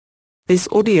This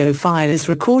audio file is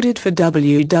recorded for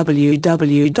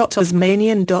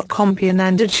www.tasmanian.com.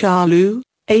 Anandachaarlu,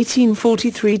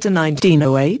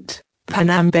 1843–1908,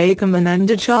 Panambakkam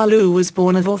Ananda Charlu was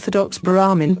born of Orthodox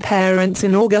Brahmin parents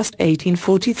in August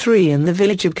 1843 in the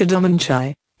village of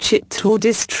Kadumanchai, Chittor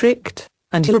district,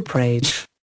 Andhra Pradesh.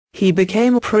 He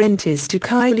became apprenticed to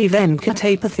Kaili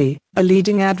Venkatapathy, a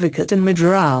leading advocate in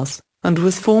Madras, and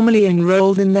was formally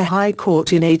enrolled in the High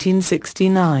Court in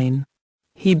 1869.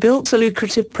 He built a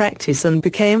lucrative practice and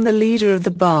became the leader of the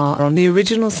bar on the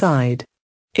original side.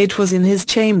 It was in his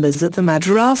chambers that the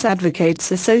Madras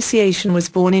Advocates Association was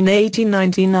born in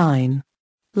 1899.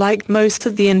 Like most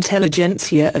of the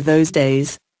intelligentsia of those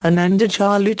days,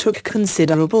 Anandachaarlu took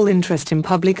considerable interest in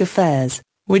public affairs,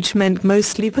 which meant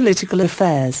mostly political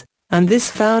affairs, and this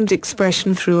found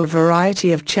expression through a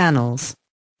variety of channels.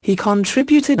 He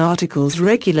contributed articles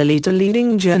regularly to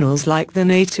leading journals like the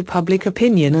Native Public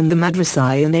Opinion and the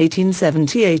Madrasai. In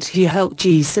 1878 he helped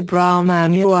G.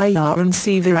 Subramanya Iyer and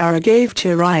C.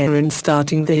 Viraragavacharya in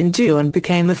starting the Hindu and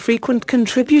became a frequent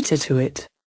contributor to it.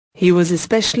 He was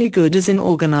especially good as an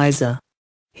organizer.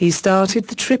 He started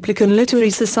the Triplicon Literary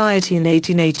Society in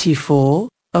 1884,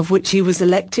 of which he was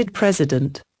elected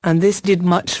president, and this did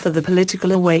much for the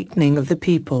political awakening of the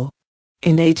people.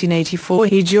 In 1884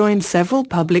 he joined several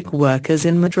public workers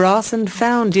in Madras and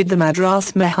founded the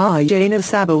Madras Mahajana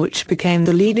Sabha, which became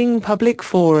the leading public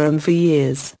forum for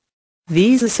years.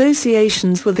 These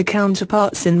associations were the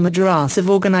counterparts in Madras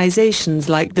of organizations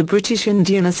like the British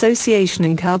Indian Association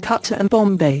in Calcutta and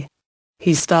Bombay.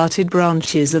 He started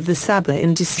branches of the Sabha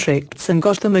in districts and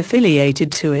got them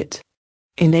affiliated to it.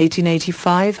 In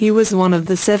 1885 he was one of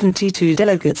the 72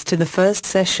 delegates to the first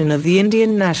session of the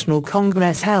Indian National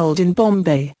Congress held in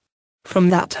Bombay. From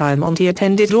that time on he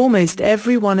attended almost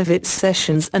every one of its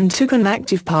sessions and took an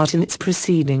active part in its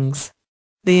proceedings.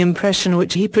 The impression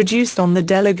which he produced on the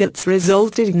delegates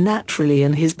resulted naturally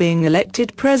in his being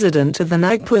elected president of the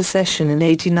Nagpur session in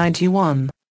 1891.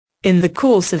 In the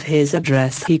course of his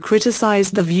address he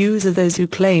criticized the views of those who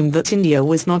claimed that India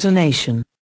was not a nation.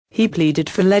 He pleaded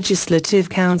for legislative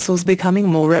councils becoming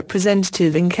more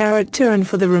representative in character and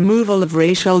for the removal of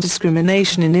racial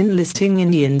discrimination in enlisting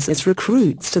Indians as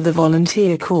recruits to the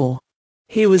volunteer corps.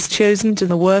 He was chosen to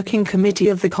the working committee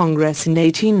of the Congress in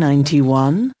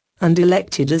 1891, and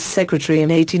elected as secretary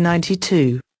in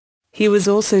 1892. He was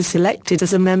also selected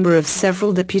as a member of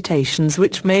several deputations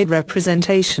which made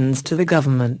representations to the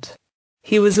government.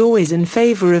 He was always in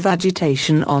favor of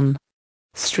agitation on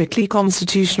strictly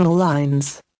constitutional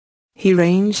lines. He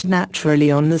ranged naturally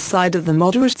on the side of the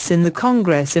moderates in the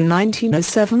Congress in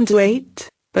 1907–8,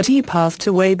 but he passed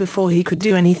away before he could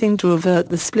do anything to avert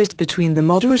the split between the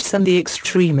moderates and the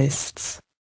extremists.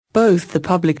 Both the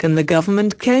public and the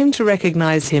government came to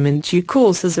recognize him in due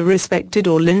course as a respected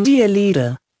All India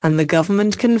leader, and the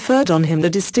government conferred on him the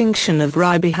distinction of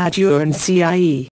Rai Bahadur and CIE.